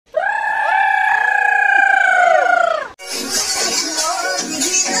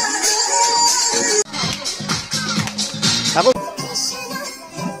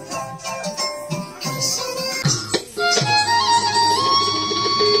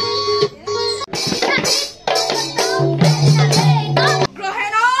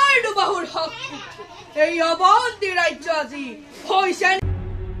আজি হৈছে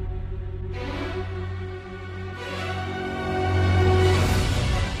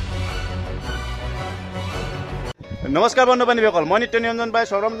নমস্কাৰ বন্ধু বান্ধৱীসকল মই নিত্য নিৰঞ্জন বাই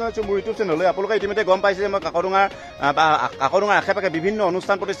সৌৰভ জনাইছোঁ মোৰ ইউটিউব চেনেললৈ আপোনালোকে ইতিমধ্যে গম পাইছে যে মই কাকডোঙাৰ আশে পাশে বিভিন্ন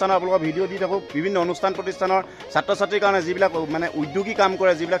অনুষ্ঠান প্ৰতিষ্ঠানৰ আপোনালোকৰ ভিডিঅ' দি থাকোঁ বিভিন্ন অনুষ্ঠান প্ৰতিষ্ঠানৰ ছাত্ৰ ছাত্ৰীৰ কাৰণে যিবিলাক মানে উদ্যোগী কাম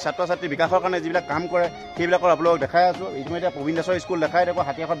কৰে যিবিলাক ছাত্ৰ ছাত্ৰী বিকাশৰ কাৰণে যিবিলাক কাম কৰে সেইবিলাকৰ আপোনালোকক দেখাই আছোঁ ইতিমধ্যে প্ৰবীণ দাসৰ স্কুল দেখাই থাকোঁ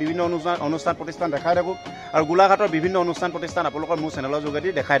হাতীয়াখৰ বিভিন্ন অনুষ্ঠান প্ৰতিষ্ঠান দেখাই থাকোঁ আৰু গোলাঘাটৰ বিভিন্ন অনুষ্ঠান প্ৰতিষ্ঠান আপোনালোকৰ মোৰ চেনেলৰ যোগেদি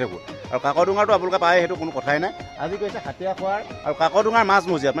দেখাই থাকোঁ আৰু কাকডোঙাৰটো আপোনালোকে পায় সেইটো কোনো কথাই নাই আজি কৈছে হাতীয়াখোৱাৰ আৰু কাকডোঙাৰ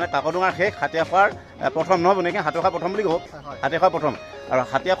মাজমজিয়াত মানে কাকডোঙাৰ শেষ হাতীয়াখোৱাৰ প্ৰথম নহ'ব নেকি হাতীয়াখোৱাৰ প্ৰথম বুলি কওক হাতীয়াখোৱাৰ প্ৰথম আৰু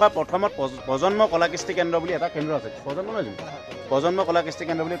হাতীয়াখোৱাৰ প্ৰথমত প্ৰজন্ম কলাকৃষ্টি কেন্দ্ৰ বুলি এটা কেন্দ্ৰ আছে প্ৰজন্ম কলাকৃষ্টি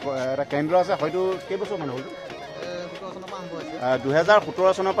কেন্দ্ৰ বুলি এটা কেন্দ্ৰ আছে হয়তো কেইবছৰ মানে হ'ল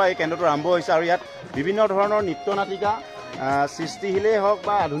 2017 চনৰ পৰা এই কেন্দ্ৰটো আৰম্ভ হৈছে আৰু ইয়াত বিভিন্ন ধৰণৰ নৃত্য নাটিকা সৃষ্টিশীলেই হওক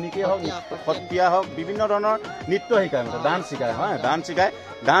বা আধুনিকেই হওক সত্ৰীয়া হওক বিভিন্ন ধৰণৰ নৃত্য শিকায় মানে ডান্স শিকায় হয় ডান্স শিকায়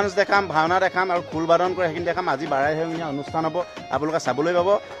ডান্স দেখাম ভাওনা দেখাম আৰু খোল বাদন কৰে সেইখিনি দেখাম আজি 12 অনুষ্ঠান হ'ব আপোনালোকে চাবলৈ পাব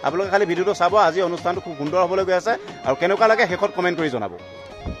আপোনালোকে খালি ভিডিঅ'টো চাব আজি অনুষ্ঠানটো খুব সুন্দৰ হ'বলৈ গৈ আছে আৰু কেনেকুৱা লাগে শেষত কমেণ্ট কৰি জনাব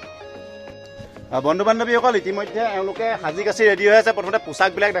বন্ধু বান্ধৱীসকল ইতিমধ্যে এওঁলোকে সাজি কাচি ৰেডি হৈ আছে প্ৰথমতে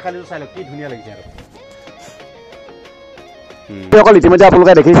পোচাকবিলাক দেখাই দিছোঁ চাই লওক কি ধুনীয়া লাগিছে আৰু অকল ইতিমধ্যে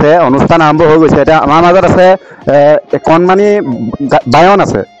আপোনালোকে দেখিছে অনুষ্ঠান আৰম্ভ হৈ গৈছে এতিয়া আমাৰ মাজত আছে কণমানি বায়ন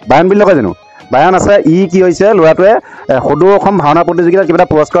আছে বায়ন বুলি নকয় জানো বায়ন আছে ই কি হৈছে ল'ৰাটোৱে সদৌ অসম ভাওনা প্ৰতিযোগিতাত কিবা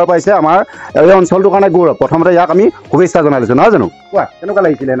এটা পুৰস্কাৰ পাইছে আমাৰ এই অঞ্চলটোৰ কাৰণে গৌৰৱ প্ৰথমতে ইয়াক আমি শুভেচ্ছা জনাই লৈছোঁ নহয় জানো কোৱা কেনেকুৱা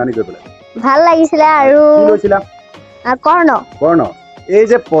লাগিছিলে নানি গৈ পেলাই ভাল লাগিছিলে আৰু কি লৈছিলা কৰ্ণ এই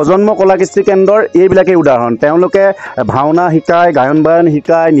যে প্ৰজন্ম কলাকৃষ্টি কেন্দ্ৰৰ এইবিলাকেই উদাহৰণ তেওঁলোকে ভাওনা শিকায় গায়ন বায়ন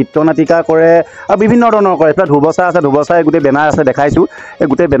শিকায় নৃত্য নাটিকা কৰে আৰু বিভিন্ন ধৰণৰ কৰে এইফালে ধুবচা আছে ধুবচাই গোটেই বেনাৰ আছে দেখাইছোঁ এই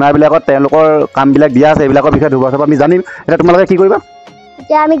গোটেই বেনাৰবিলাকত তেওঁলোকৰ কামবিলাক দিয়া আছে এইবিলাকৰ বিষয়ে ধুবচাৰ পৰা আমি জানিম এতিয়া তোমালোকে কি কৰিবা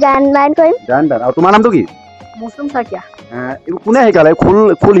এতিয়া আমি গায়ন বায়ন কৰিম গায়ন বায়ন আৰু তোমাৰ নামটো কি মৌচুম শইকীয়া এইবোৰ কোনে শিকালে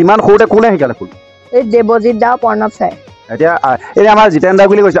খোল ইমান সৰুতে কোনে শিকালে খোল এই দেৱজিৎ দা প্ৰণৱ ছাৰ এতিয়া এই আমাৰ জিতেন দা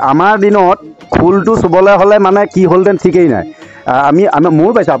বুলি কৈছে আমাৰ দিনত খোলটো চুবলৈ হ'লে মানে কি হ'লহেঁতেন ঠিকেই নাই আমি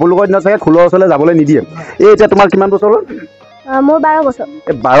মোৰ পাইছোঁ আপোনালোকৰ দিনত চাগে খোলৰ ওচৰলৈ যাবলৈ নিদিয়ে এই এতিয়া তোমাৰ কিমান বছৰ হ'ল মোৰ 12 বছৰ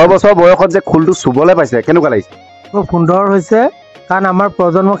এই 12 বছৰ বয়সত যে খোলটো চুবলৈ পাইছে কেনেকুৱা লাগিছে খুব সুন্দৰ হৈছে কাৰণ আমাৰ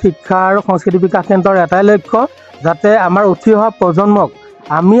প্ৰজন্ম শিক্ষা আৰু সংস্কৃতি বিকাশ কেন্দ্ৰৰ এটাই লক্ষ্য যাতে আমাৰ উঠি অহা প্ৰজন্মক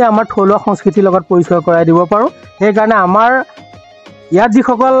আমি আমাৰ থলুৱা সংস্কৃতিৰ লগত পৰিচয় কৰাই দিব পাৰোঁ সেইকাৰণে আমাৰ ইয়াত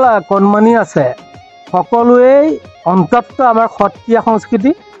যিসকল কণমানি আছে সকলোৱেই অন্তত আমাৰ সত্ৰীয়া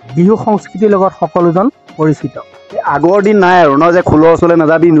সংস্কৃতি বিহু সংস্কৃতিৰ লগত সকলোজন পৰিচিত আগৰ দিন নাই আৰু ন যে খোলৰ ওচৰলৈ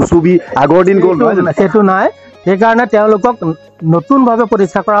নাযাবি নুচুবি আগৰ দিন গ'ল সেইটো নাই সেইকাৰণে তেওঁলোকক নতুনভাৱে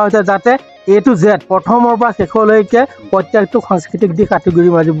প্ৰতিষ্ঠা কৰা হৈছে যাতে A to Z প্ৰথমৰ পৰা শেষলৈকে প্ৰত্যেকটো সাংস্কৃতিক দিশ কাটিগৰি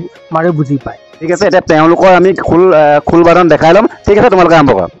মাৰি বুজি পায় ঠিক আছে এতিয়া তেওঁলোকৰ আমি খোল বাদন দেখাই ল'ম ঠিক আছে তোমালোকে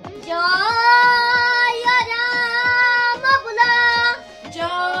আৰম্ভ কৰা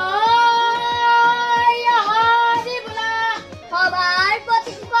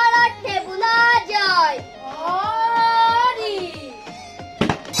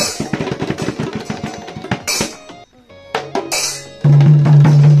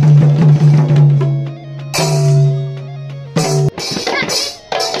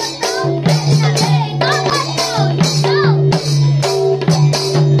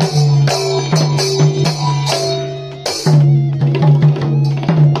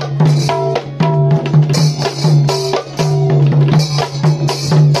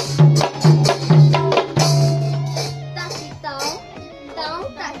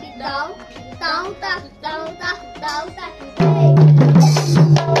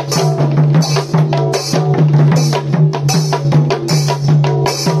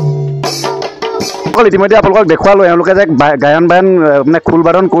ইতিমধ্যে আপোনালোকক দেখুৱালোঁ এওঁলোকে যে গায়ন বায়ন মানে খোল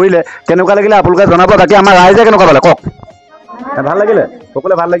বাদন কৰিলে কেনেকুৱা লাগিলে আপোনালোকে জনাব বাকী আমাৰ ৰাইজে কেনেকুৱা পালে কওক ভাল লাগিলে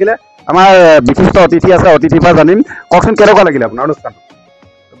সকলোৱে ভাল লাগিলে আমাৰ বিশিষ্ট অতিথি আছে অতিথিৰ পৰা জানিম কওকচোন কেনেকুৱা লাগিলে আপোনাৰ অনুষ্ঠান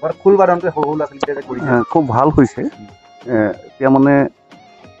খোল বাদনটো সৰু ল'ৰা ছোৱালীকেইটাই কৰিছে খুব ভাল হৈছে এতিয়া মানে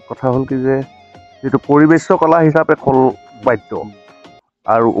কথা হ'ল কি যে যিটো পৰিৱেশ্য কলা হিচাপে খোল বাদ্য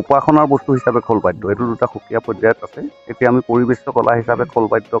আৰু উপাসনাৰ বস্তু হিচাপে খোল বাদ্য এইটো দুটা সুকীয়া পৰ্যায়ত আছে এতিয়া আমি পৰিৱেশ্য কলা হিচাপে খোল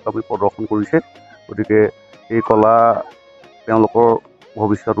বাদ্যক আমি প্ৰদৰ্শন কৰিছে গতিকে এই কলা তেওঁলোকৰ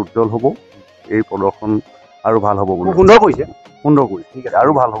ভৱিষ্যত উজ্জ্বল হ'ব এই প্ৰদৰ্শন আৰু ভাল হ'ব বুলি সুন্দৰ কৰিছে ঠিক আছে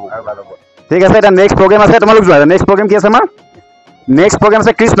আৰু ভাল হ'ব ঠিক আছে এতিয়া নেক্সট প্ৰগ্ৰেম আছে তোমালোক যোৱা নেক্সট প্ৰগ্ৰেম কি আছে আমাৰ নেক্সট প্ৰগ্ৰেম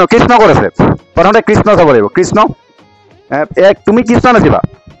আছে কৃষ্ণ ক'ত আছে প্ৰথমতে কৃষ্ণ চাব লাগিব কৃষ্ণ তুমি কৃষ্ণ নাচিবা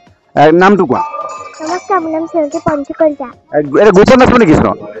নামটো কোৱা নমস্কাৰ মোৰ নাম সেউজী পঞ্চী কলিতা এটা গ্ৰুপত নাচিব নেকি কৃষ্ণ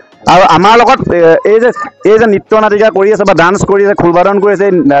আৰু আমাৰ লগত এই যে নৃত্য নাটিকা কৰি আছে বা ডান্স কৰি আছে খোলবাদন কৰি আছে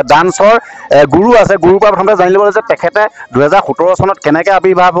ডান্সৰ গুৰু আছে গুৰুৰ পৰা প্ৰথমতে জানি ল'ব যে তেখেতে 2017 চনত কেনেকৈ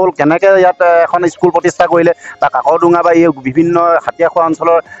আৱিৰ্ভাৱ হ'ল কেনেকৈ ইয়াত এখন স্কুল প্ৰতিষ্ঠা কৰিলে বা কাকৰডুঙা বা এই বিভিন্ন হাতীয়াখোৱা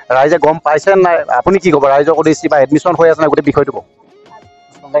অঞ্চলৰ ৰাইজে গম পাইছে নাই আপুনি কি ক'ব ৰাইজক উদ্দেশ্যি বা এডমিশ্যন হৈ আছে নাই গোটেই বিষয়টো কওক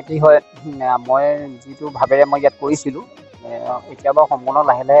আচলতে কি হয় মই যিটো ভাৱেৰে মই ইয়াত কৰিছিলোঁ এতিয়া বাৰু সম্পূৰ্ণ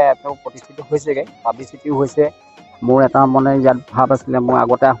লাহে লাহে তেওঁ প্ৰতিষ্ঠিত হৈছেগৈ পাব্লিচিটিও হৈছে মোৰ এটা মানে ইয়াত ভাৱ আছিলে মই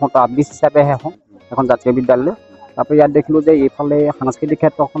আগতে আহোঁ পাব্লিচ হিচাপেহে আহোঁ এখন জাতীয় বিদ্যালয়লৈ তাৰপৰা ইয়াত দেখিলোঁ যে এইফালে সাংস্কৃতিক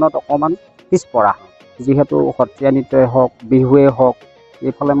ক্ষেত্ৰখনত অকণমান পিছপৰা যিহেতু সত্ৰীয়া নৃত্যই হওক বিহুৱেই হওক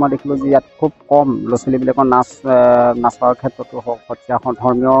এইফালে মই দেখিলোঁ যে ইয়াত খুব কম ল'ৰা ছোৱালীবিলাকৰ নাচৰ ক্ষেত্ৰতো হওক সত্ৰীয়া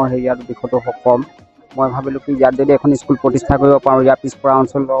ধৰ্মীয় হেৰিয়াৰ দিশতো হওক কম মই ভাবিলোঁ কি ইয়াত যদি এখন স্কুল প্ৰতিষ্ঠা কৰিব পাৰোঁ ইয়াৰ পিছপৰা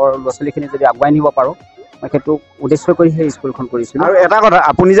অঞ্চলৰ ল'ৰা ছোৱালীখিনি যদি আগুৱাই নিব পাৰোঁ মই সেইটো উদ্দেশ্য কৰি সেই স্কুলখন কৰিছিলোঁ আৰু এটা কথা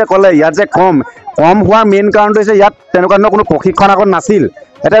আপুনি যে ক'লে ইয়াত যে কম হোৱাৰ মেইন কাৰণটো হৈছে ইয়াত তেনেকুৱা ধৰণৰ কোনো প্ৰশিক্ষণ আগত নাছিল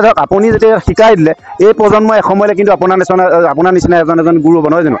এতিয়া ধৰক আপুনি যেতিয়া শিকাই দিলে এই প্ৰজন্মই এসময়লৈ কিন্তু আপোনাৰ নিচিনা এজন গুৰু হ'ব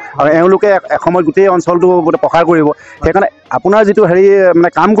নহয় জানো আৰু এওঁলোকে এসময়ত গোটেই অঞ্চলটো প্ৰসাৰ কৰিব সেইকাৰণে আপোনাৰ যিটো হেৰি মানে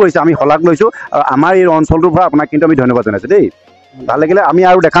কাম কৰিছে আমি শলাগ লৈছোঁ আৰু আমাৰ এই অঞ্চলটোৰ পৰা আপোনাক কিন্তু আমি ধন্যবাদ জনাইছোঁ দেই ভাল লাগিলে আমি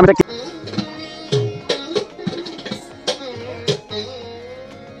আৰু দেখাম এতিয়া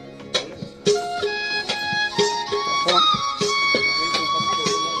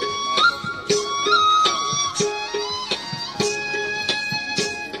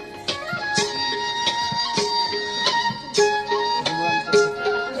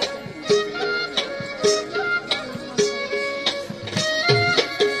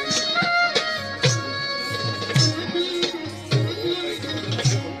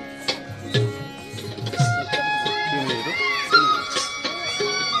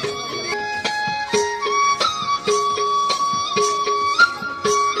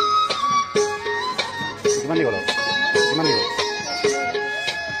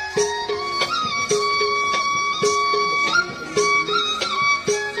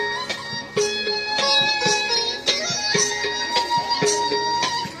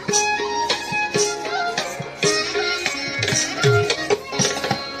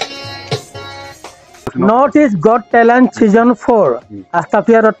north east god talent season 4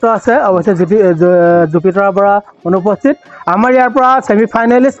 আস্তাফিয়া Dutta আছে অৱশ্যে জুপিতৰাৰ পৰা অনুপস্থিত আমাৰ ইয়াৰ পৰা ছেমি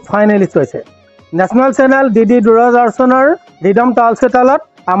ফাইনেলিষ্ট হৈছে নেশ্যনেল চেনেল DD দূৰদৰ্শনৰ ৰিদম তালচেতালত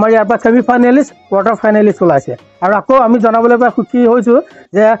আমাৰ ইয়াৰ পৰা ছেমি ফাইনেলিষ্ট কোৱাৰ্টাৰ ফাইনেলিষ্ট ওলাইছে আৰু আকৌ আমি জনাবলৈ পাই সুখী হৈছোঁ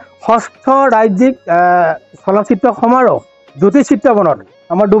যে ষষ্ঠ ৰাজ্যিক চলচ্চিত্ৰ সমাৰোহ জ্যোতিচিত্ৰবনত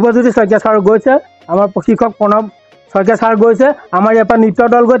আমাৰ দুবজ্যোতি শইকীয়া ছাৰ গৈছে আমাৰ প্ৰশিক্ষক প্ৰণৱ শইকীয়া ছাৰ গৈছে আমাৰ ইয়াৰ পৰা নৃত্য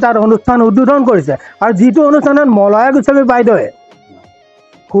দল গৈ তাত অনুষ্ঠান উদ্বোধন কৰিছে আৰু যিটো অনুষ্ঠানত মলয়া গোস্বামী বাইদেৱে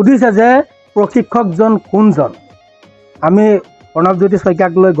সুধিছে যে প্ৰশিক্ষকজন কোনজন আমি প্ৰণৱজ্যোতি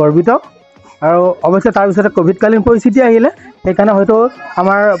শইকীয়াক লৈ গৰ্বিত আৰু অৱশ্যে তাৰপিছতে ক'ভিডকালীন পৰিস্থিতি আহিলে সেইকাৰণে হয়তো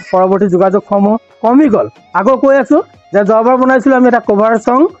আমাৰ পৰৱৰ্তী যোগাযোগসমূহ কমি গ'ল আকৌ কৈ আছোঁ যে যোৱাবাৰ বনাইছিলোঁ আমি এটা কভাৰ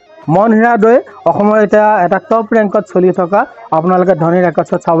ছং মন হীৰা দৈ অসমৰ এতিয়া এটা টপ ৰেংকত চলি থকা আপোনালোকে ধনী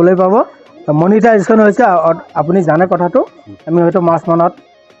ৰেকৰ্ডছত চাবলৈ পাব মনিটাইজেশ্যন হৈছে আপুনি জানে কথাটো আমি হয়তো মাৰ্চ মানত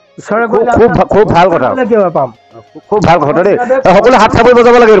ঈশ্বৰে খুব ভাল কথা কিবা পাম খুব ভাল কথা দেই সকলোৱে হাত চাপৰি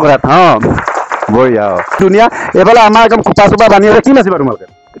বজাব লাগে এই কথাত বঢ়িয়া ধুনীয়া এইফালে আমাৰ একদম খোপা চোপা বান্ধি আছে কি নাচিবা তোমালোকে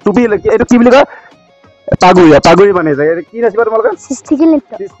টুপি এইটো কি বুলি কয় পাগুৰি বান্ধি আছে কি নাচিবা তোমালোকে সৃষ্টি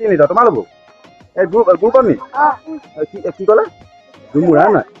নৃত্য তোমালোক এই গ্ৰুপত নি কি ক'লে ঝুমুৰা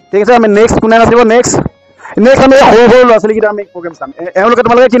নাই ঠিক আছে আমি নেক্সট কোনে নাচিব নেক্সট আমি সৰু ল'ৰা ছোৱালীকেইটা আমি প্ৰগ্ৰেম চাম এওঁলোকে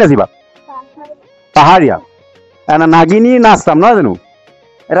তোমালোকে কি নাচিবা পাহাৰীয়া নাগিনী নাচ চাম নহয় জানো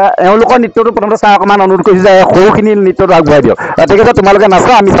এটা এওঁলোকৰ নৃত্যটো প্ৰথমতে চাই অকণমান অনুৰোধ কৰিছোঁ যে সৰুখিনি নৃত্যটো আগবঢ়াই দিয়ক ঠিক আছে তোমালোকে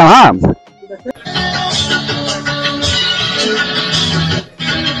নাচা আমি চাওঁ হা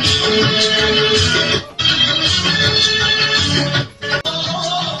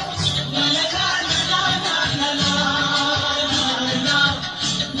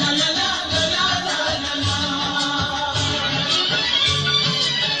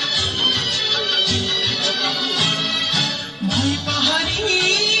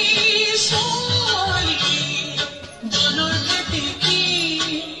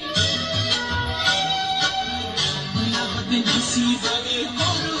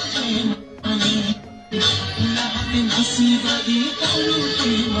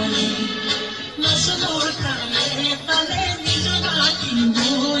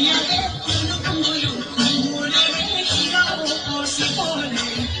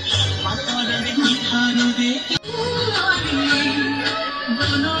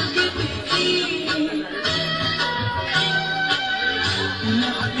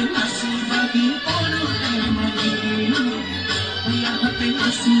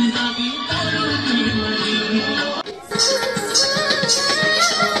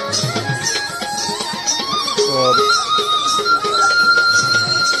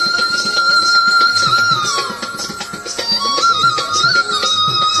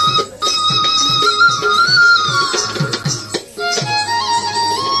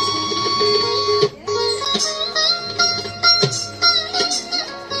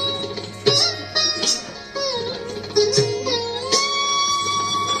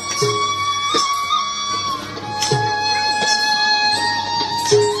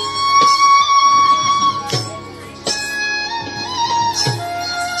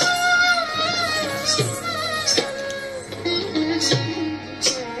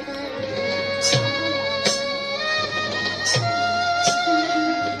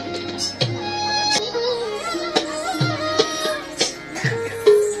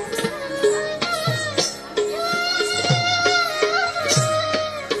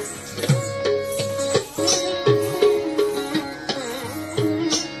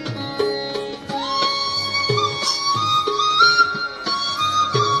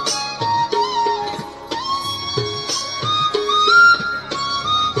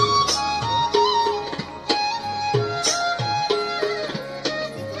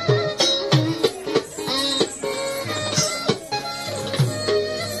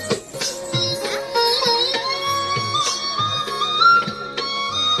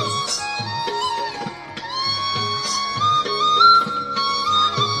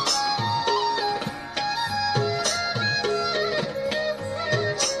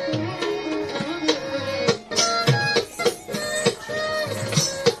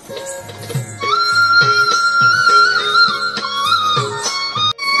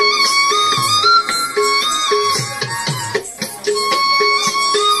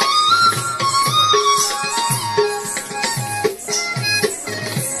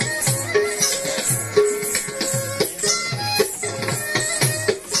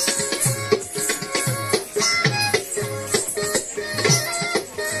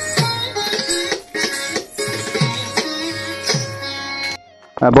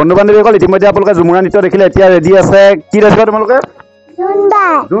বন্ধু বান্ধৱীসকল ইতিমধ্যে আপোনালোকে ঝুমুৰা নৃত্য দেখিলে এতিয়া ৰেডি আছে কি নাচিবা তোমালোকে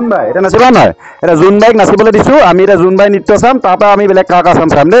জোনবাই এটা নাচিবা নহয় এটা জোনবাইক নাচিবলৈ দিছোঁ আমি এতিয়া জোনবাই নৃত্য চাম তাৰপৰা আমি বেলেগ কাকা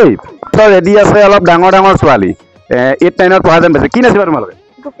চাম দেই ৰেডি আছে অলপ ডাঙৰ ডাঙৰ ছোৱালী 8-9ত পঢ়া যেন পাইছে কি নাচিবা তোমালোকে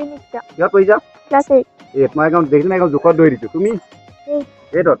কিহত পঢ়িছা মই এখন দেখিছোঁ এখন জোখত ধৰি দিছোঁ তুমি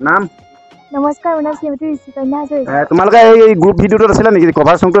 8ত নাম নমস্কাৰ মোৰ নাম শ্ৰীমতী ঋষিকন্যা হাজৰিকা তোমালোকে এই গ্ৰুপ ভিডিঅ'টোত আছিলা নেকি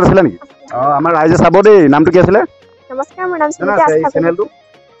কভাৰ চংটোত আছিলা নেকি অঁ আমাৰ ৰাইজে চাব দেই নামটো কি আছিলে নমস্কাৰ মোৰ নাম শ্ৰীমতী আস্থা চেনেলটো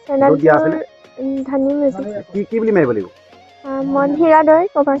দিয়া আছিলে ধনী মিউজিক কি বুলি মাৰিব লাগিব মন হীৰাদৈ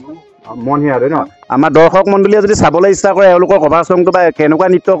কভাৰ চং মন হীৰাদৈ ন আমাৰ দৰ্শক মণ্ডলীয়ে যদি চাবলৈ ইচ্ছা কৰে এওঁলোকৰ কভাৰ চংটো বা কেনেকুৱা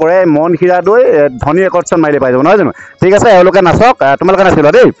নৃত্য কৰে মন হীৰাদৈ ধনী ৰেকৰ্ডছত মাৰিলে পাই যাব নহয় জানো ঠিক আছে এওঁলোকে নাচক তোমালোকে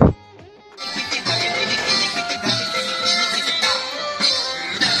নাচিবা দেই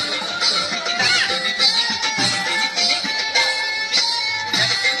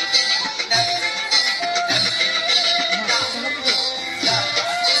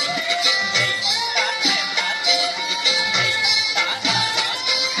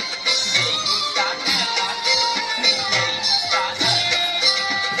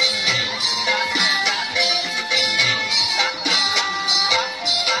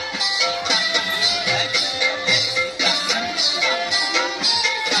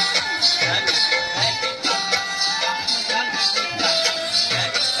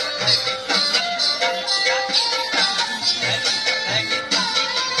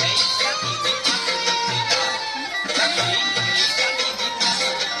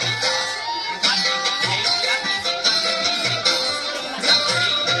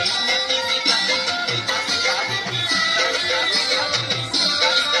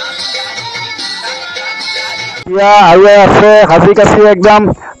আৰু আছে সাজি কাচি একদম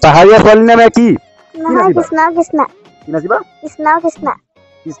পাহাৰীয়া ছোৱালী নামে কি কৃষ্ণ কৃষ্ণ কি নাচিবা কৃষ্ণ কৃষ্ণ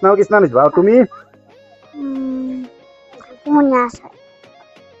কৃষ্ণ কৃষ্ণ নাচিবা আৰু তুমি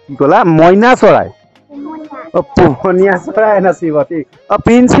কি ক'লা মইনা চৰাই পোহনীয়া চৰাই নাচিব ঠিক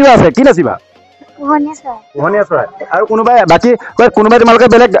পিঞ্চিও আছে কি নাচিবা পোহনীয়া চৰাই আৰু কোনোবাই বাকী কোনোবাই তোমালোকে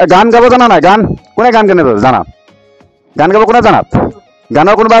বেলেগ গান গাব জানা নাই গান কোনে গান কেনে জানা গান গাব কোনে জানা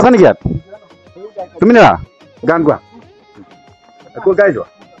গানৰ কোনোবা আছে নেকি ইয়াত তুমি না গান গোৱা আকৌ গাই যোৱা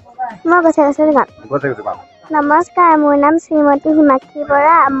মই নমস্কাৰ মোৰ নাম শ্ৰীমতী হিমাক্ষী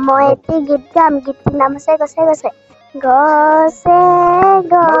বৰা মই এটি গীত গাম গীতটিৰ নাম হৈছে গছে গছে গছে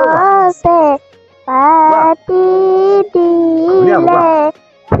গছে পাতি দিলে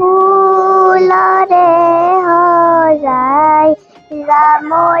ফুলৰে সজাই ৰাম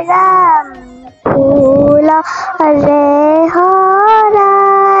ৰাম ফুলৰে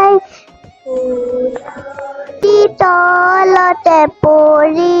সৰাই তলতে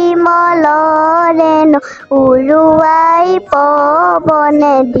পৰিমলৰেনো উৰুৱাই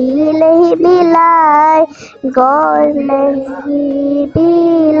পৱনে দিলেহি বিলাই গলেহি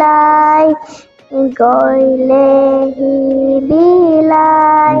বিলাই গলেহি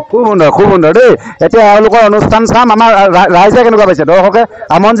বিলাই। খুব সুন্দৰ দেই। এতিয়া এওঁলোকৰ অনুষ্ঠান চাম। আমাৰ ৰাইজে কেনেকুৱা পাইছে? দৰ্শকে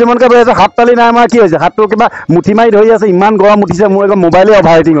আমন জিমনকে বহি আছে। হাত তালি নাই আমাৰ কি হৈছে? হাতটো কিবা মুঠি মাৰি ধৰি আছে, ইমান গৰম উঠিছে, মোৰ একদম মোবাইলে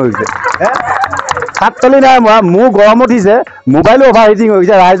অভাৰ হিটিং হৈ গৈছে। হাত তালি নাই মৰা, মোৰ গৰম উঠিছে, মোবাইলো অভাৰ হিটিং হৈ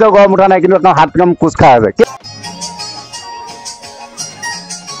গৈছে। ৰাইজৰ গৰম উঠা নাই, কিন্তু একদম হাত একদম কোচ খাই আছে।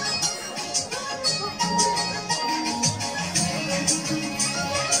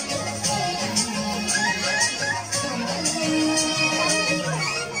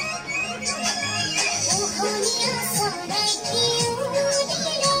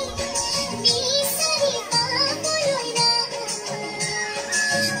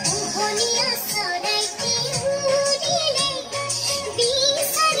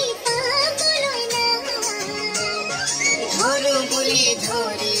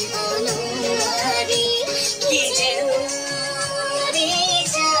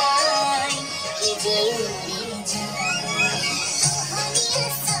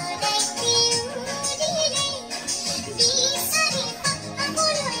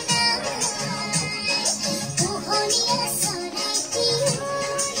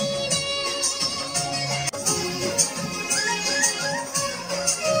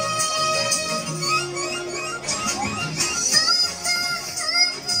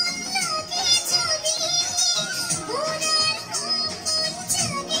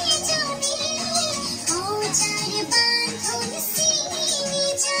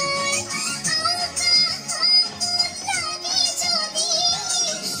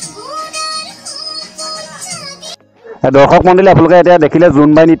 দৰ্শক মণ্ডলী, আপোনালোকে এতিয়া দেখিলে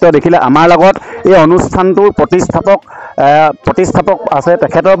জোনবাই নৃত্য দেখিলে। আমাৰ লগত এই অনুষ্ঠানটোৰ প্ৰতিষ্ঠাপক আছে,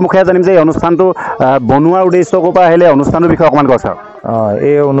 তেখেতৰ মুখে জানিম যে এই অনুষ্ঠানটো বনোৱাৰ উদ্দেশ্য ক'ৰ পৰা আহিলে, অনুষ্ঠানটোৰ বিষয়ে অকণমান কওক ছাৰ।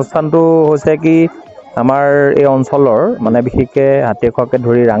 এই অনুষ্ঠানটো হৈছে কি, আমাৰ এই অঞ্চলৰ মানে বিশেষকৈ হাতীখোৱাকে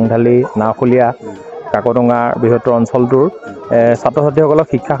ধৰি ৰাংঢালী, নাওখলীয়া, কাকডোঙা বৃহত্তৰ অঞ্চলটোৰ ছাত্ৰ ছাত্ৰীসকলক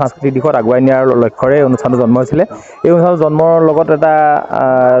শিক্ষা সাংস্কৃতিক দিশত আগুৱাই নিয়াৰ লক্ষ্যৰে এই অনুষ্ঠানটো জন্ম হৈছিলে। এই অনুষ্ঠানৰ জন্মৰ লগত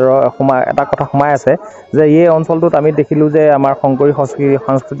এটা কথা সোমাই আছে যে এই অঞ্চলটোত আমি দেখিলোঁ যে আমাৰ শংকৰী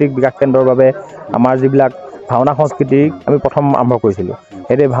সাংস্কৃতিক বিকাশ কেন্দ্ৰৰ বাবে আমাৰ যিবিলাক ভাওনা সংস্কৃতি আমি প্ৰথম আৰম্ভ কৰিছিলোঁ।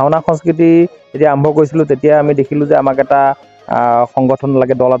 এতিয়া ভাওনা সংস্কৃতি যেতিয়া আৰম্ভ কৰিছিলোঁ, তেতিয়া আমি দেখিলোঁ যে আমাক এটা সংগঠন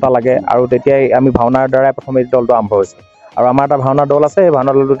লাগে, দল এটা লাগে, আৰু তেতিয়াই আমি ভাওনাৰ দ্বাৰাই প্ৰথমে এই দলটো আৰম্ভ হৈছে। আৰু আমাৰ এটা ভাওনা দল আছে, সেই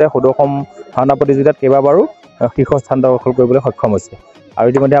ভাওনা দলটোতে সুদৰ্শন ভাওনা প্ৰতিযোগিতাত কেইবাবাৰো শীৰ্ষস্থান দখল কৰিবলৈ সক্ষম হৈছে। আৰু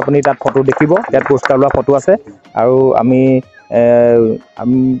ইতিমধ্যে আপুনি তাত ফটো দেখিব, ইয়াত পুৰস্কাৰ লোৱা ফটো আছে। আৰু আমি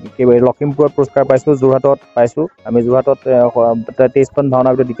লখিমপুৰত পুৰস্কাৰ পাইছোঁ, যোৰহাটত পাইছোঁ। আমি যোৰহাটত 23খন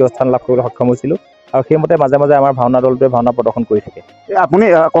ভাওনাৰ ভিতৰত দ্বিতীয় স্থান লাভ কৰিবলৈ সক্ষম হৈছিলোঁ। আৰু সেইমতে মাজে মাজে আমাৰ ভাওনা দলটোৱে ভাওনা প্ৰদৰ্শন কৰি থাকে। আপুনি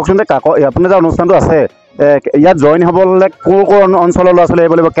কওকচোন যে আপোনাৰ যে অনুষ্ঠানটো আছে, ইয়াত জইন হ'বলৈ ক'ৰ অঞ্চলৰ ল'ৰা ছোৱালী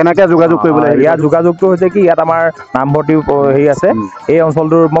আহিব লাগিব, কেনেকৈ যোগাযোগ কৰিব লাগিব? ইয়াত যোগাযোগটো হৈছে কি, ইয়াত আমাৰ নামভৰ্তি হেৰি আছে। এই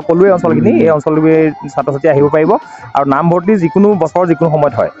অঞ্চলটোৰ মই ক'লোৱে অঞ্চলখিনি, এই অঞ্চলটোৰ ছাত্ৰ ছাত্ৰী আহিব পাৰিব। আৰু নামভৰ্তি যিকোনো বছৰ যিকোনো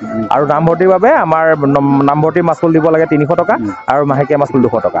সময়ত হয়। আৰু নামভৰ্তিৰ বাবে আমাৰ নামভৰ্তিৰ মাচুল দিব লাগে 300 টকা, আৰু মাহেকীয়া মাচুল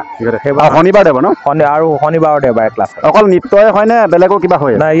 200 টকা। শনিবাৰ দেব ন? আৰু শনিবাৰ দেওবাৰে ক্লাছ হয়। অকল নৃত্যই হয়নে বেলেগো কিবা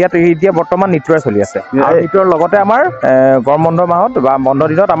হয়? নাই, ইয়াত এতিয়া বৰ্তমান নৃত্যই চলি আছে। আৰু নৃত্যৰ লগতে আমাৰ গৰম বন্ধ মাহত বা বন্ধ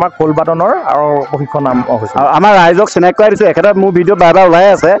দিনত আমাৰ খোল বাদনৰ আৰু প্ৰশিক্ষণ আৰম্ভ হৈছে। আমাৰ ৰাইজক চিনাকি কৰাই দিছোঁ। এখেতৰ মোৰ ভিডিঅ' বাৰ বাৰ ওলাই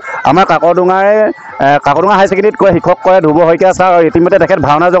আছে। আমাৰ কাকডোঙা হাই ছেকেণ্ডেৰীত শিক্ষক কৰে ধ্ৰুৱ শইকীয়া ছাৰ, আৰু ইতিমধ্যে তেখেত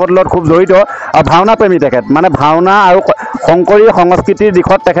ভাওনা জগতৰ লগত খুব জড়িত আৰু ভাওনা প্ৰেমী তেখেত। মানে ভাওনা আৰু শংকৰী সংস্কৃতিৰ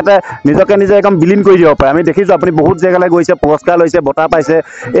দিশত তেখেতে নিজকে নিজে একদম বিলীন কৰি দিব পাৰে। আমি দেখিছোঁ আপুনি বহুত জেগালৈ গৈছে, পুৰস্কাৰ লৈছে, বঁটা পাইছে।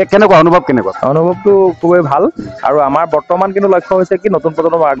 কেনেকুৱা অনুভৱ? অনুভৱটো খুবেই ভাল। আৰু আমাৰ বৰ্তমান কিন্তু লক্ষ্য হৈছে কি, নতুন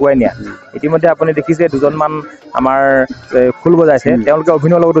প্ৰজন্মক আগুৱাই নিয়া। ইতিমধ্যে আপুনি দেখিছে দুজনমান আমাৰ খোল বজাইছে, তেওঁলোকে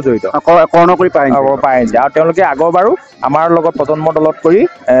অভিনয়ৰ লগতো জড়িত, কৰ্ণ কৰি পাই আহিছে। আৰু তেওঁলোকে আগৰবাৰো আমাৰ লগত প্ৰজন্মৰ দলত কৰি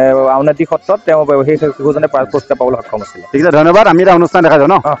আউনীআটী সত্ৰত তেওঁ সেই শিশুজনে পুৰস্কাৰ পাবলৈ সক্ষম হৈছিলে। ঠিক আছে, ধন্যবাদ। আমি এটা অনুষ্ঠান দেখাই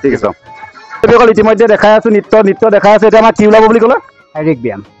যাওঁ ন? ঠিক আছে। ইতিমধ্যে দেখাই আছোঁ নৃত্য দেখাই আছোঁ। এতিয়া আমাৰ কি ওলাব বুলি ক'লে? শাৰীৰিক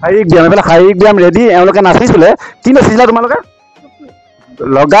ব্যায়াম। এইফালে শাৰীৰিক ব্যায়াম ৰেডি। এওঁলোকে নাচিছিলে। কি নাচিছিলা তোমালোকে?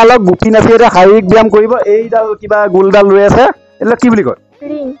 লগালগ গুটি নাচি এতিয়া শাৰীৰিক ব্যায়াম কৰিব। এইডাল কিবা গোলডাল লৈ আছে, এইবিলাক কি বুলি কয়?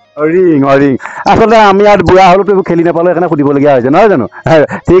 ৰিং। আচলতে আমি ইয়াত বুঢ়া হ'লেতো এইবোৰ খেলি নাপালোঁ, সেইকাৰণে সুধিবলগীয়া হৈছে, নহয় জানো?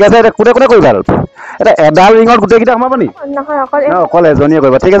 ঠিক আছে, এতিয়া কোনে কৰিবা? এতিয়া এডাল ৰিঙত গোটেইকেইটা সোমাব নি? অকল এজনীয়ে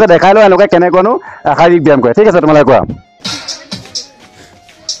কৰিব। ঠিক আছে, দেখাই লওঁ এওঁলোকে কেনেকুৱানো শাৰীৰিক ব্যায়াম কৰে। ঠিক আছে, তোমালোকে কোৱা।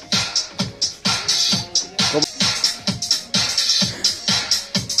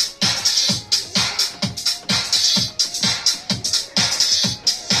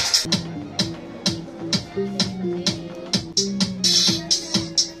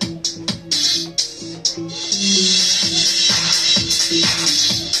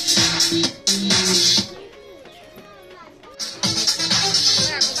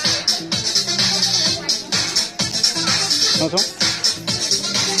 চাওঁচোন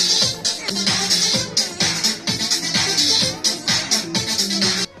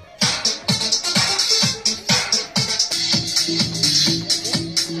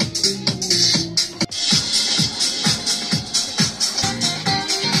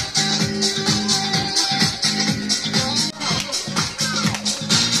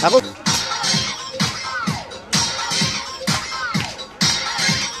আকৌ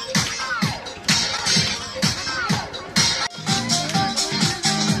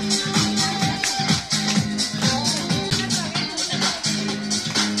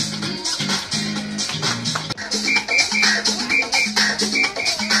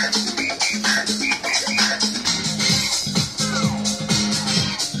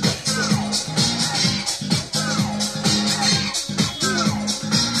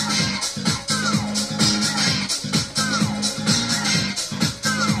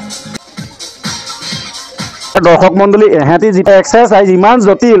দৰ্শক মণ্ডলী এহেঁতি যিটো এক্সাৰচাইজ ইমান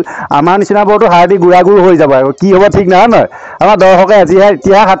জটিল আমাৰ নিচিনাবোৰতো হাৰ্ডি গুড়াগুড় হৈ যাব আৰু কি হ'ব ঠিক নহয় নহয় আমাৰ দৰ্শকে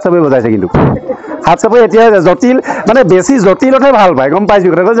এতিয়াহে হাত চাপৰি বজাইছে কিন্তু হাত চাপৰি এতিয়া জটিল মানে বেছি জটিলতহে ভাল পায় গম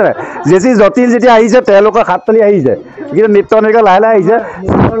পাইছোঁ কথা কৈছে বেছি জটিল যেতিয়া আহিছে তেওঁলোকৰ হাত তালি আহিছে কিন্তু নৃত্য নৃত্য লাহে লাহে আহিছে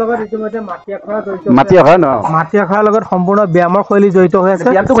মাটি আখৰা ন মাটি আখৰাৰ লগত সম্পূৰ্ণ ব্যায়ামৰ শৈলী জড়িত হৈ আছে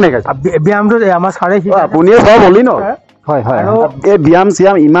ব্যায়ামটো কোনে খাইছে ব্যায়ামটো আমাৰ ছাৰে আপুনিয়ে চব হলি ন হয় হয় এই ব্যায়াম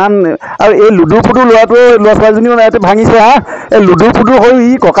চিয়াম ইমান আৰু এই লুডু ফুডু ল'ৰাটোৱে ল'ৰা ছোৱালীজনীও ইয়াতে ভাঙিছে হা এই লুডু ফুডু হৈ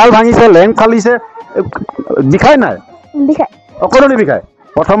ই কঁকাল ভাঙিছে লেং ফালিছে বিষাই নাই অকণো নিবিষায়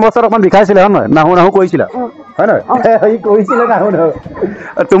প্ৰথম বছৰত অকণমান বিষাইছিলে হয় নহয় নাহো নাহো কৰিছিলা হয় নহয় ই কৰিছিলে নাহো নাহো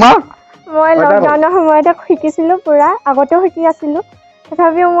তোমাৰ মই লকডাউনৰ সময়তে শিকিছিলোঁ পুৰা আগতেও শিকি আছিলোঁ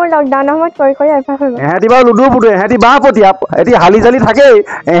তথাপিও মোৰ লকডাউনৰ সময়ত কৰি কৰি অভ্যাস হৈ গ'ল এহেঁতি বাৰু লুডু ফুডু এহেঁতি বাঁহ পতিয়া এহেঁতি হালি জালি থাকেই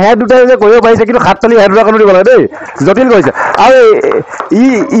এহেঁত দুটাই যে কৰিব পাৰিছে কিন্তু হাত তালি এহেঁত দুটাকো দিব লাগে দেই জটিল কৰিছে আৰু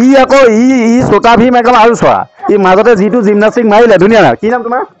ই আকৌ ই চোটা ভীম একদম আৰু চোৱা ই মাজতে যিটো জিমনাষ্টিক মাৰিলে ধুনীয়া কি নাম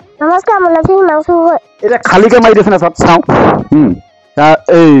তোমাৰ নমস্কাৰ মোৰ নাম হিমাংশু গগৈ এতিয়া খালীকে মাৰি দিছে না চাওঁ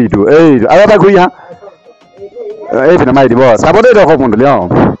এইটো আৰু এবাৰ ঘূৰি আহা এইপিনে মাৰি দিব চাব দেই দৰ্শক মণ্ডলী অঁ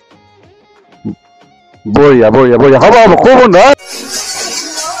বঢ়িয়া বঢ়িয়া বঢ়িয়া হ'ব হ'ব খুব সুন্দৰ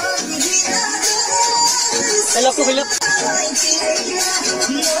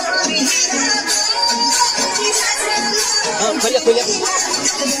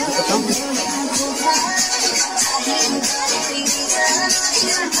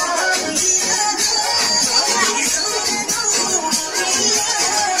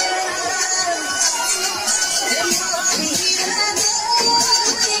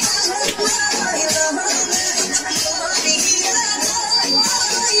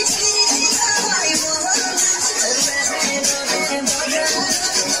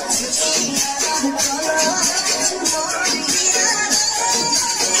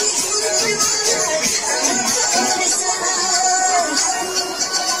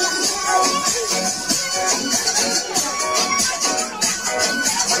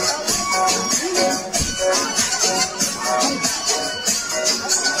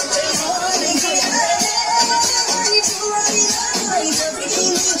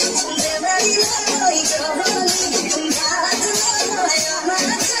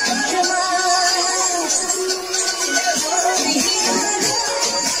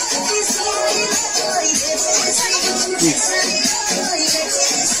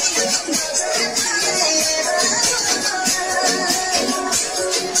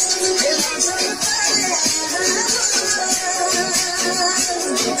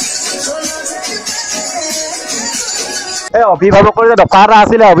এই অভিভাৱকৰ যে দফা এটা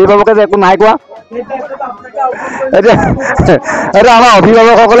আছিলে অভিভাৱকে যে একো নাই কোৱা এতিয়া এতিয়া আমাৰ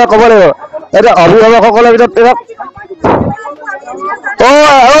অভিভাৱকসকলে ক'ব লাগিব এতিয়া অভিভাৱকসকলৰ ভিতৰত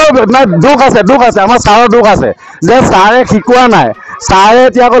দুখ আছে আমাৰ ছাৰৰ দুখ আছে যে ছাৰে শিকোৱা নাই ছাৰে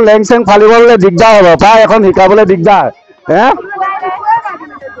এতিয়া আকৌ লেং চেং ফালিবলৈ দিগদাৰ হ'ব প্ৰায় এখন শিকাবলৈ দিগদাৰ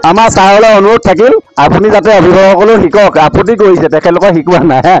আমাৰ ছাৰলৈ অনুৰোধ থাকিল আপুনি যাতে অভিভাৱকসকলেও শিকক আপত্তি কৰিছে তেখেতলোকক শিকোৱা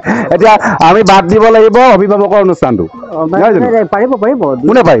নাই এতিয়া আমি বাদ দিব লাগিব অভিভাৱকৰ অনুষ্ঠানটো পাৰিব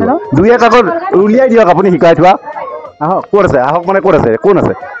কোনে পাৰিব দুই এক আগত উলিয়াই দিয়ক আপুনি শিকাই থোৱা আহক ক'ত আছে আহক মানে ক'ত আছে কোন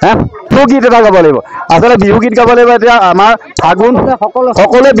আছে হে বিহু গীত এটা গাব লাগিব আচলতে বিহু গীত গাব লাগিব এতিয়া আমাৰ ফাগুন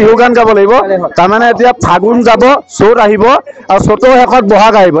সকলোৱে বিহু গান গাব লাগিব তাৰমানে এতিয়া ফাগুন যাব চ'ত আহিব আৰু চ'তৰ শেষত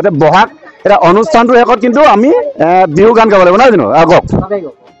বহাগ আহিব এতিয়া বহাগ এতিয়া অনুষ্ঠানটোৰ শেষত কিন্তু আমি বিহু গান গাব লাগিব নহয় জানো আগক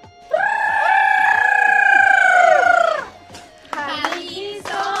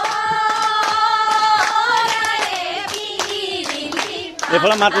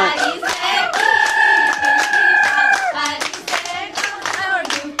এইফালে মাত নাই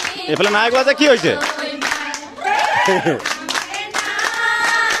এইফালে নাই কোৱা যে কি হৈছে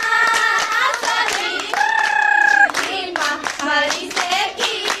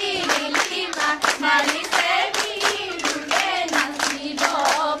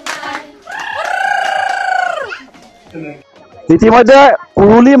ইতিমধ্যে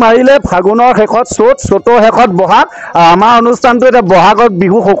কুৰুলি মাৰিলে ফাগুনৰ শেষত চ'তৰ শেষত বহাগ। আমাৰ অনুষ্ঠানটো এতিয়া বহাগত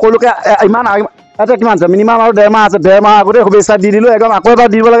বিহু সকলোকে ইমান এটা কিমান আছে মিনিমাম আৰু 1.5 মাহ আছে। 1.5 মাহ আগতে শুভেচ্ছা দি দিলোঁ। একদম আকৌ এবাৰ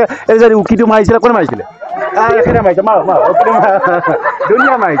দিব লাগে। এই যে উকিটো মাৰিছিলে কোনে মাৰিছিলে? একেটা মাৰিছে মাৰ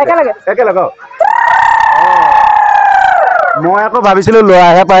ধুনীয়া মাৰিছে একেলগে। মই আকৌ ভাবিছিলোঁ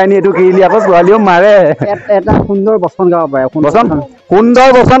ল'ৰাহে পাৰে নি, এইটো কিৰিলি আকৌ ছোৱালীও মাৰে। এটা সুন্দৰ বচন গাব পাৰে। সুন্দৰ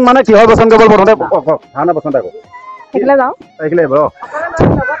বচন মানে কিহৰ বচন গাব? প্ৰথমতে ভাওনা বচন এটা সেইফালে যাওঁ।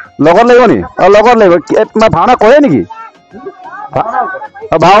 লগত লাগিব নি? লগত লাগিব। ভাওনা কৰে নেকি?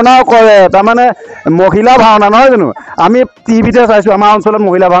 ভাওনাও কৰে, তাৰমানে মহিলা ভাওনা নহয় জানো? আমি টিভিতে চাইছোঁ, আমাৰ অঞ্চলত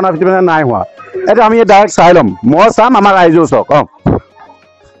মহিলা ভাওনা মানে নাই হোৱা। এইটো আমি ডাইৰেক্ট চাই ল'ম। মই চাম, আমাৰ ৰাইজেও চাওক।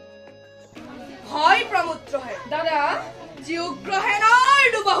 হয় প্ৰমুত্ৰহে দাদা, যি উগ্ৰসেনাৰ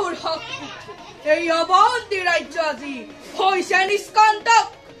দুবাহুৰ শক্তি এই অৱন্তী ৰাজ্য আজি হৈছে নিষ্কণ্টক।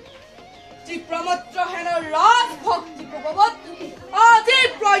 যি প্ৰমুত্ৰসেনৰ ৰাজভক্তি প্ৰভাৱত আজি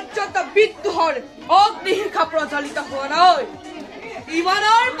পৰ্যন্ত বিদ্ৰোহৰ অগ্নিশিখা প্ৰজ্বলিত হোৱা নাই।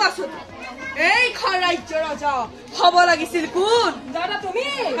 ইমানৰ পাছত এইখন ৰাজ্যৰ ৰজা হ'ব লাগিছিল কোন? দাদা তুমি।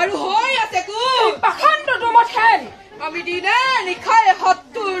 আৰু হৈ আছে কোন? পাখণ্ড দুমঠেন। আমি দিনে নিশাই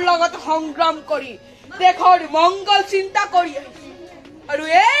শত্ৰুৰ লগত সংগ্ৰাম কৰি দেশৰ মংগল চিন্তা কৰি আহিছো। আৰু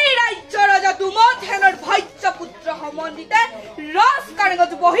এই ৰাজ্যৰ ৰজা দুমঠেনৰ ভাজ্য পুত্ৰ সম্বন্ধিতে ৰাজ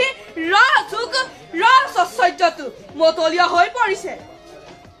কাৰেঙত বহি ৰাজহুক ৰাজশ্বৰ্যটো মতলীয়া হৈ পৰিছে।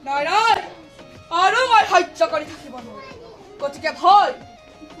 নাৰায়ণ, আৰু মই সহ্য কৰি থাকিব নোৱাৰো। গতিকে ভয়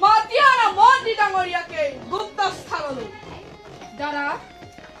মাতি আনা মন্ত্ৰী ডাঙৰীয়াকে গুপ্ত স্থানলৈ। দাদা,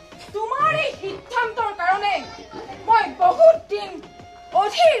 তোমাৰ এই সিদ্ধান্তৰ কাৰণে মই বহুত দিন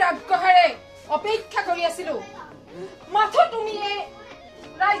অধীৰ আগ্ৰহেৰে অপেক্ষা কৰি আছিলো। মাথো তুমি এই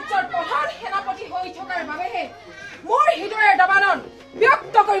ৰাজ্যৰ প্ৰধান সেনাপতি হৈ থকাৰ বাবেহে মোৰ হৃদয়ৰ দবানন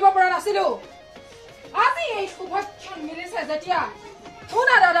ব্যক্ত কৰিব পৰা নাছিলো। আজি এই শুভক্ষণ মিলিছে যেতিয়া,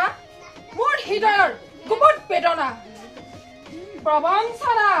 শুনা দাদা, মোৰ হৃদয়ৰ গুপত বেদনা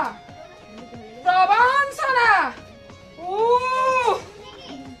প্ৰবঞ্চনা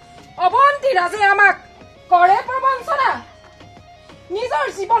অৱন্তী ৰাজে আমাক কৰে প্ৰবঞ্চনা। নিজৰ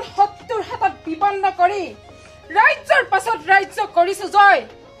জীৱন শত্ৰুৰ হাতত বিপন্ন কৰি ৰাজ্যৰ পাছত ৰাজ্য কৰিছো জয়।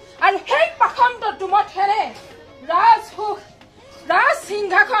 আৰু সেই পাখণ্ড দুমঠেনে ৰাজহুক ৰাজ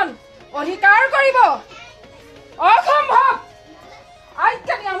সিংহাসন অধিকাৰ কৰিব অসম্ভৱ।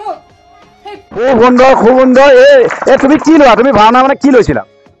 আজ্ঞা দিয়া মোক। খুব সুন্দৰ, খুব সুন্দৰ। এই তুমি কি লোৱা? তুমি ভাওনা মানে কি লৈছিলা?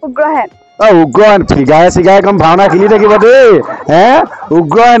 উগ্ৰসেন। উগ্ৰসেন। ফিগাৰে চিগাৰে একদম ভাওনা খেলি থাকিব দেই।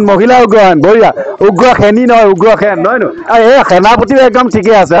 উগ্ৰসেন, মহিলা উগ্ৰসেন, বঢ়িয়া। উগ্ৰসেনী নহয়, উগ্ৰসেন নহয় নো? এই সেনাপতিও একদম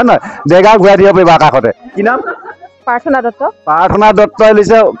ঠিকে আছে, হয় নহয়? ডেগা ঘূৰাই দিব পাৰিবা আকাশতে। কি নাম? প্ৰাৰ্থনা দত্ত। প্ৰাৰ্থনা দত্তই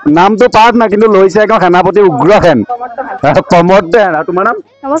লৈছে নামটো প্ৰাৰ্থনা, কিন্তু লৈছে একদম সেনাপতি উগ্ৰসেন প্ৰমোদ। আৰু তোমাৰ নাম?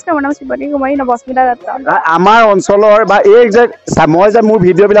 নমস্কাৰ, মোৰ নাম শিৱতী কুমাৰী নৱস্মিতা দত্ত। আমাৰ অঞ্চলৰ বা এই যে মই যে মোৰ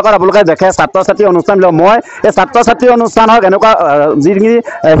ভিডিঅ'বিলাকত আপোনালোকে দেখে ছাত্ৰ ছাত্ৰী অনুষ্ঠানবিলাক, মই এই ছাত্ৰ ছাত্ৰী অনুষ্ঠান হওক এনেকুৱা যিখিনি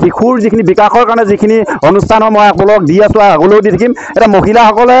শিশুৰ যিখিনি বিকাশৰ কাৰণে যিখিনি অনুষ্ঠান হয় মই আপোনালোকক দি আছোঁ, আগলৈও দি থাকিম। এতিয়া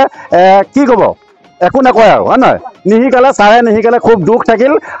মহিলাসকলে কি ক'ব? একো নকয় আৰু, হয় নহয়? নিশিকালে ছাৰে নিশিকালে খুব দুখ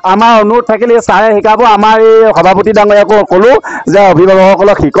থাকিল। আমাৰ অনুৰোধ থাকিল এই ছাৰে শিকাব। আমাৰ এই সভাপতি ডাঙৰীয়াকো ক'লোঁ যে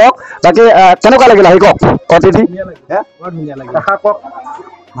অভিভাৱকসকলক শিকক। বাকী কেনেকুৱা লাগিলে শিকক অতিথি?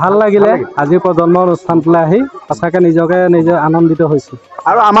 ভাল লাগিলে আজি প্ৰজন্মৰ অনুষ্ঠানটোলৈ আহি, সঁচাকৈ নিজে আনন্দিত হৈছোঁ।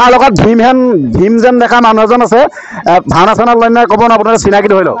 আৰু আমাৰ লগত ভীম যেন দেখা মানুহ এজন আছে। ভাওনা চাওনা লৈ নাই ক'ব ন, আপোনালোকে চিনাকি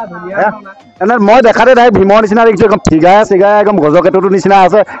ধৰি লওক। এনে মই দেখাতে ডাইৰেক্ট ভীমৰ নিচিনা দেখিছোঁ। একদম ফিগাৰে চিগাৰে একদম গজকেতুটোৰ নিচিনা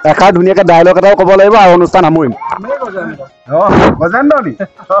আছে। এষাৰ ধুনীয়াকৈ ডাইলগ এটাও ক'ব লাগিব আৰু অনুষ্ঠান সামৰিম।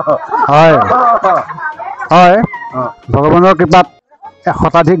 হয় হয়, ভগৱানৰ কৃপাত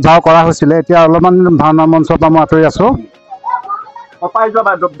শতাধিক ভাও কৰা হৈছিলে। এতিয়া অলপমান ভাওনা মঞ্চৰ পৰা মই আঁতৰি আছোঁ।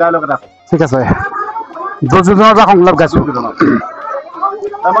 ঠিক আছে, দুৰ্যোধনৰ এটা সংলাপ গাইছোঁ।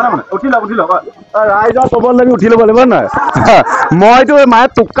 ৰাইজৰ ক'বলৈ লাগি উঠি ল'ব লাগিব নহয়। মইতো মায়ে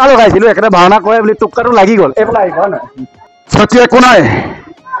টোক্কা লগাইছিলোঁ, একেবাৰে ভাওনা কৰে বুলি টোক্কাটো লাগি গ'ল। ক্ষতি একো নাই,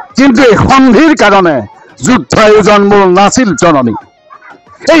 কিন্তু এই সন্ধিৰ কাৰণে যুদ্ধ আয়োজন মোৰ নাছিল জননী।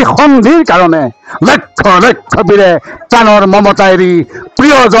 এই সন্ধিৰ কাৰণে লক্ষ লক্ষ বীৰে প্ৰাণৰ মমতা এৰি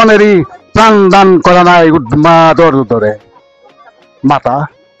প্ৰিয়জন এৰি প্ৰাণদান কৰা নাই উন্মাদৰ দৰে। মাতা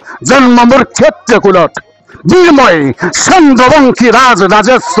জন্ম মোৰ ক্ষেত্ৰীয় কুলত বীৰময় চন্দ্ৰবংশী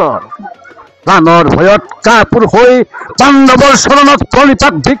ৰাজেশ্বৰ। প্ৰাণৰ ভয়ত কাপুৰ হৈ পাণ্ডৱৰ চৰণত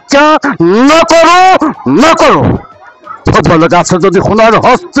প্ৰণিপাত ভিক্ষা নকৰো। হ'ব লগা আছে যদি সোণৰ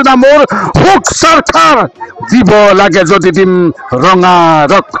হস্তিনা মোৰ সুখ চৰকাৰ দিব লাগে যদি দিম ৰঙা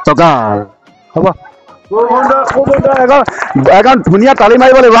ৰক্তগাৰ। হ'ব, এখন ধুনীয়া তালি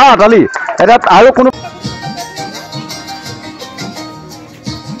মাৰিব লাগিব। হা তালি এতিয়া আৰু কোনো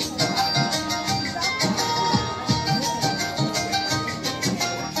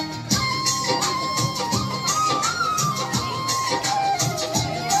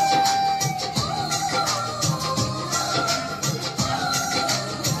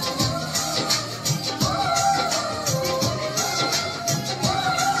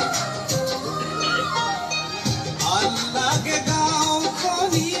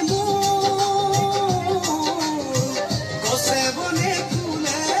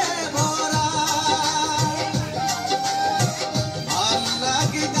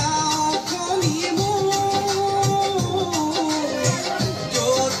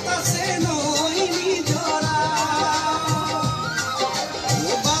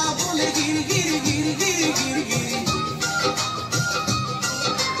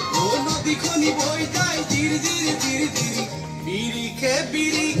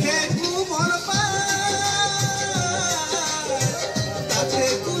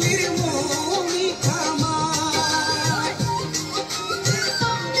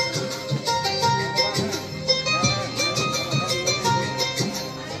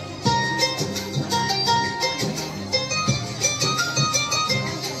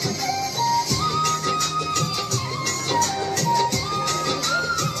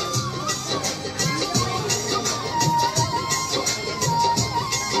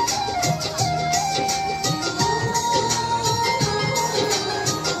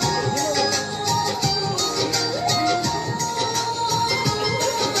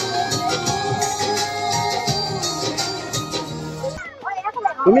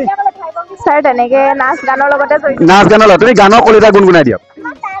তুমি ছাৰ তেনেকে নাচ গানৰ লগতে জড়িত নাচ গানৰ লগত তুমি গানৰ কলিতা গুণগুণাই দিয়ক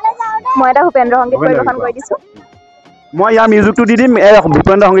মই এটা ভূপেন্দ্ৰ সংগীত পৰিৱেশন কৰি দিছো মই ইয়াৰ মিউজিকটো দি দিম এই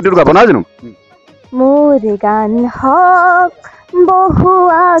ভূপেন্দ্ৰ সংগীতটো গাব নহয় জানো মোৰ গান হক বহু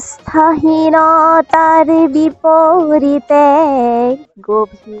আস্থাহীনতাৰ বিপৰীতে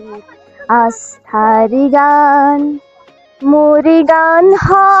গভীৰ আস্থাৰ গান মোৰ গান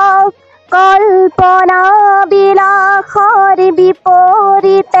হক কল্পনা বিলাসৰ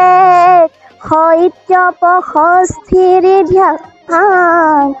বিপৰীতে সত্য প্ৰশস্তিৰ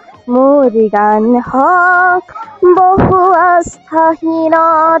ধ্যান মোৰ গান হক বহু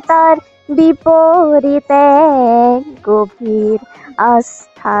আস্থাহীনতাৰ বিপৰীতে গভীৰ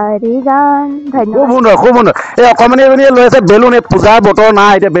আস্থাৰ গান খুব সুন্দৰ খুব সুন্দৰ এই অকণমানি এজনীয়ে লৈ আছে বেলুন এই পূজাৰ বতৰ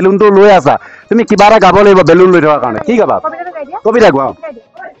নাই এতিয়া বেলুনটো লৈ আছা তুমি কিবা এটা গাব লাগিব বেলুন লৈ থকাৰ কাৰণে কি গাবা কবিতা গোৱা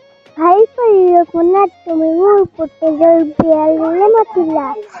ভাই ৰঘুনাথ তুমি মোৰ পুতেকৰ বিয়ালৈ মাতিলা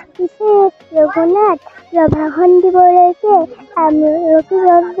পিছে ৰঘুনাথ ৰভাখন দিবলৈকে আমলখি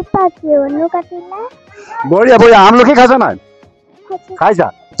কিয়নো কাটিলা বঢ়িয়া বঢ়িয়া আমলখি খাইছা নাই খাইছা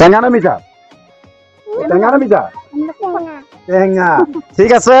টেঙা নে মিঠা টেঙা নে মিঠা টেঙা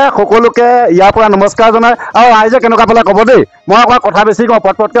ঠিক আছে সকলোকে ইয়াৰ পৰা নমস্কাৰ জনাই আৰু ৰাইজে কেনেকুৱা পালে ক'ব দেই মই অকণমান কথা বেছি কওঁ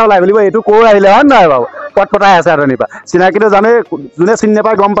পটপটকৈ ওলাই বুলিব এইটো কৈ আহিলে হয় নহয় বাৰু পটপটাই আছে আৰু নিবা চিনাকিটো জানেই যোনে চিনি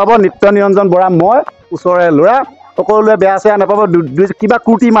নাপায় গম পাব নিত্য নিৰঞ্জন বৰা মই ওচৰৰে ল'ৰা সকলোৱে বেয়া চেয়া নাপাব কিবা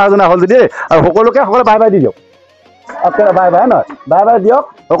কুৰ্তি মাৰজনা হ'ল যদি আৰু সকলোকে বাই বাই দি দিয়ক বাই বাই নহয় বাই বাই দিয়ক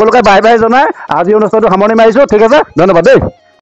সকলোকে বাই বাই জনাই আজি অনুষ্ঠানটো সামৰণি মাৰিছোঁ ঠিক আছে ধন্যবাদ দেই